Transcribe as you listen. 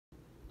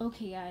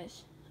Okay,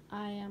 guys,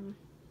 I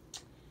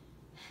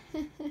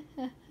I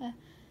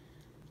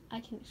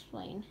can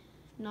explain.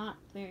 Not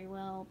very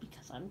well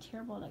because I'm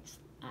terrible at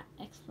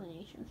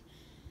explanations,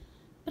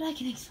 but I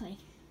can explain.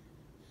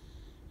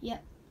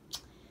 Yep,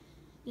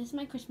 this is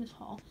my Christmas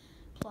haul,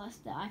 plus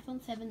the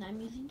iPhone 7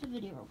 I'm using to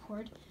video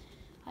record.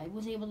 I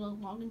was able to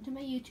log into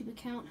my YouTube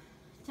account,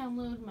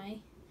 download my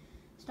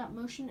stop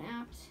motion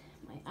apps,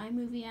 my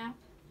iMovie app,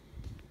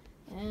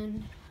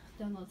 and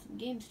download some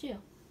games too.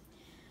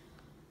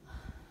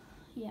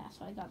 Yeah,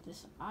 so I got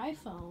this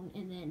iPhone,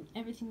 and then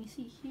everything you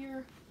see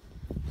here,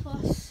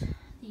 plus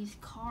these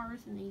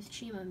cars and these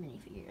Shima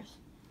minifigures.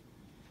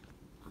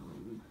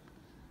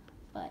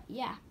 But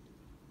yeah,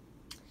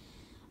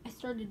 I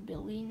started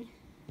building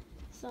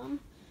some.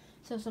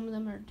 So some of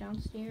them are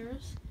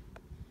downstairs,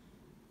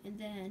 and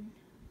then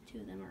 2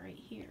 of them are right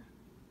here.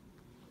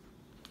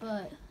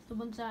 But the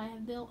ones that I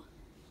have built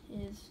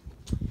is,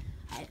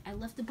 I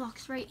left the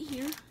box right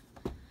here.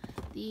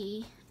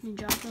 The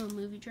Ninjago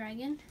movie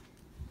dragon,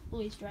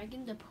 Louis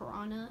Dragon, the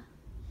Piranha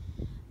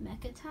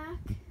Mech Attack,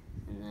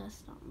 and the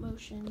stop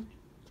motion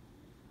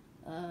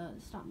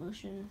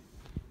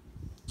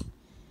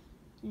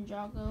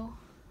Ninjago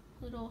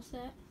little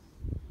set,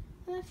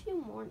 and a few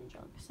more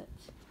Ninjago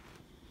sets.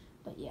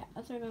 But yeah,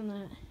 other than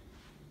that,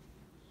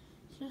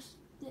 it's just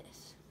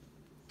this.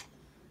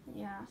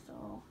 Yeah,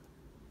 so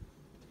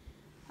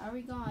I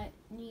already got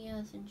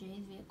Nia's and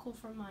Jay's vehicle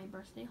for my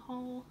birthday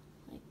haul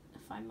like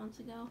 5 months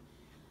ago.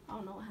 I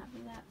don't know what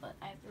happened to that, but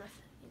I have the rest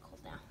of the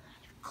vehicles now.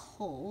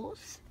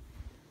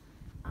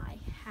 I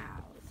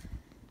have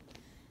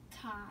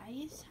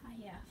Kai's, I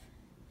have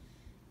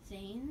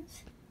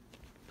Zane's,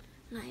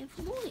 and I have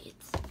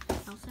Lloyd's.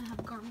 I also have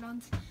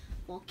Garmadon's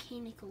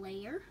volcanic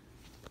layer.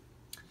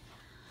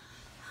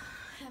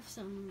 I have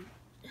some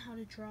how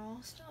to draw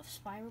stuff,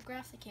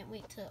 spirograph. I can't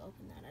wait to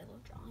open that. I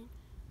love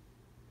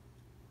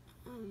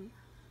drawing.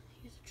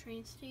 Here's a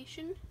train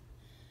station,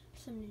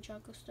 some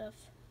Ninjago stuff,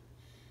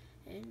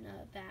 and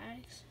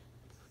bags.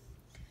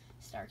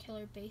 Star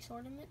Killer base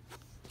ornament.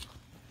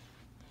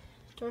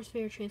 Darth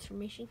Vader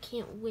transformation.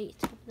 Can't wait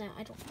to open that.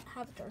 I don't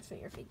have a Darth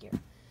Vader figure,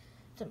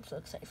 so I'm so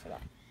excited for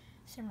that.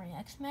 Samurai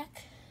X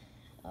Mech.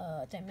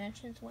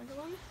 Dimensions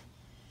Wonderland.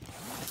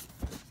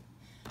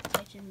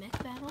 Titan Mech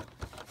Battle.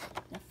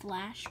 The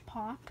Flash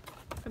Pop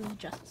from the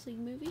Justice League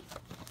movie.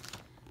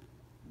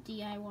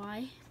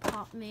 DIY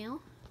Pop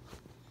Mail.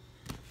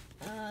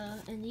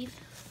 And these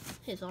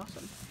is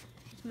awesome.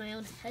 It's my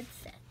own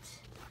headset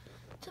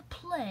to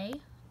play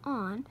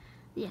on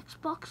the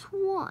Xbox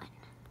One.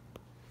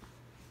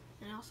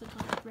 And I also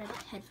got red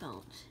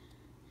headphones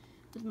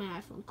with my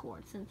iPhone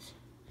cord, since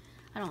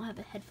I don't have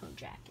a headphone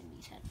jack in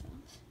these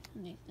headphones,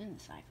 in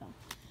this iPhone.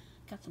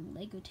 Got some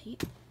Lego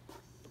tape.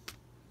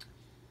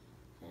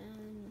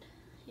 And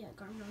yeah,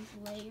 Garmadon's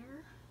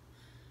layer.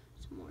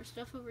 Some more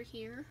stuff over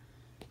here.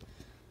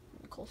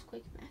 And the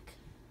Coldquake mech.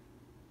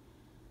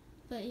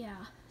 But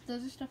yeah, the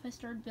other stuff I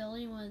started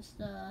building was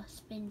the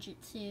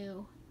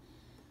Spinjitzu.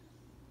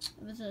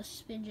 It was a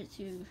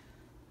Spinjitzu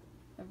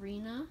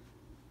arena.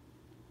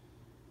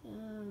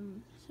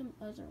 Some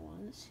other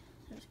ones.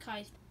 There's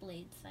Kai's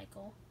Blade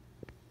Cycle.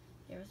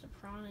 There was a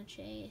Piranha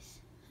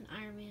Chase, an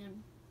Iron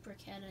Man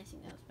Brickhead, and I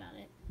think that was about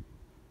it.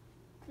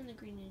 And the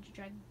Green Ninja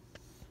Dragon.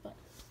 But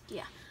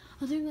yeah,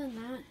 other than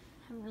that, I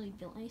haven't really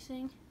built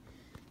anything.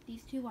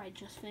 These 2 I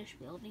just finished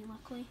building,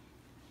 luckily.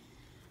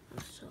 I'm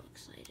so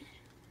excited.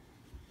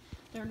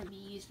 They're going to be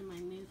used in my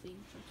movie,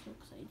 so I'm so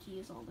excited to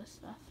use all this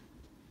stuff.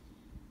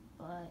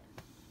 But I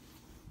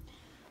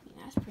mean,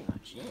 that's pretty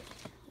much it.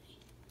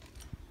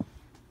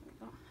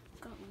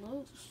 I've got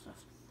loads of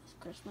stuff this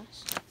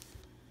Christmas.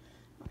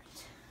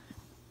 Alright.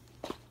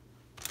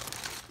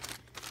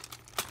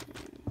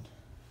 And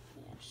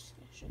yeah, just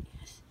gonna show you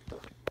guys.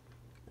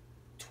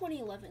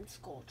 2011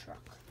 Skull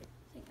Truck. I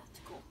think that's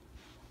cool.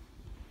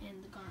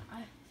 And the I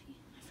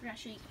forgot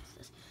to show you guys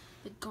this.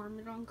 The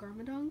Garmadon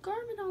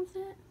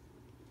set.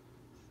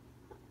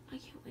 I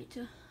can't wait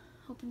to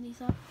open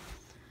these up.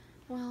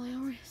 Well, I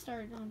already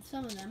started on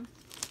some of them.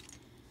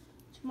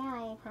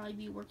 Tomorrow I'll probably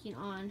be working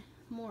on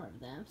more of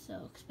them,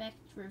 so expect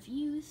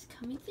reviews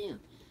coming soon.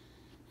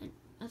 And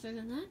other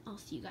than that, I'll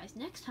see you guys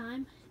next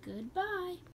time. Goodbye.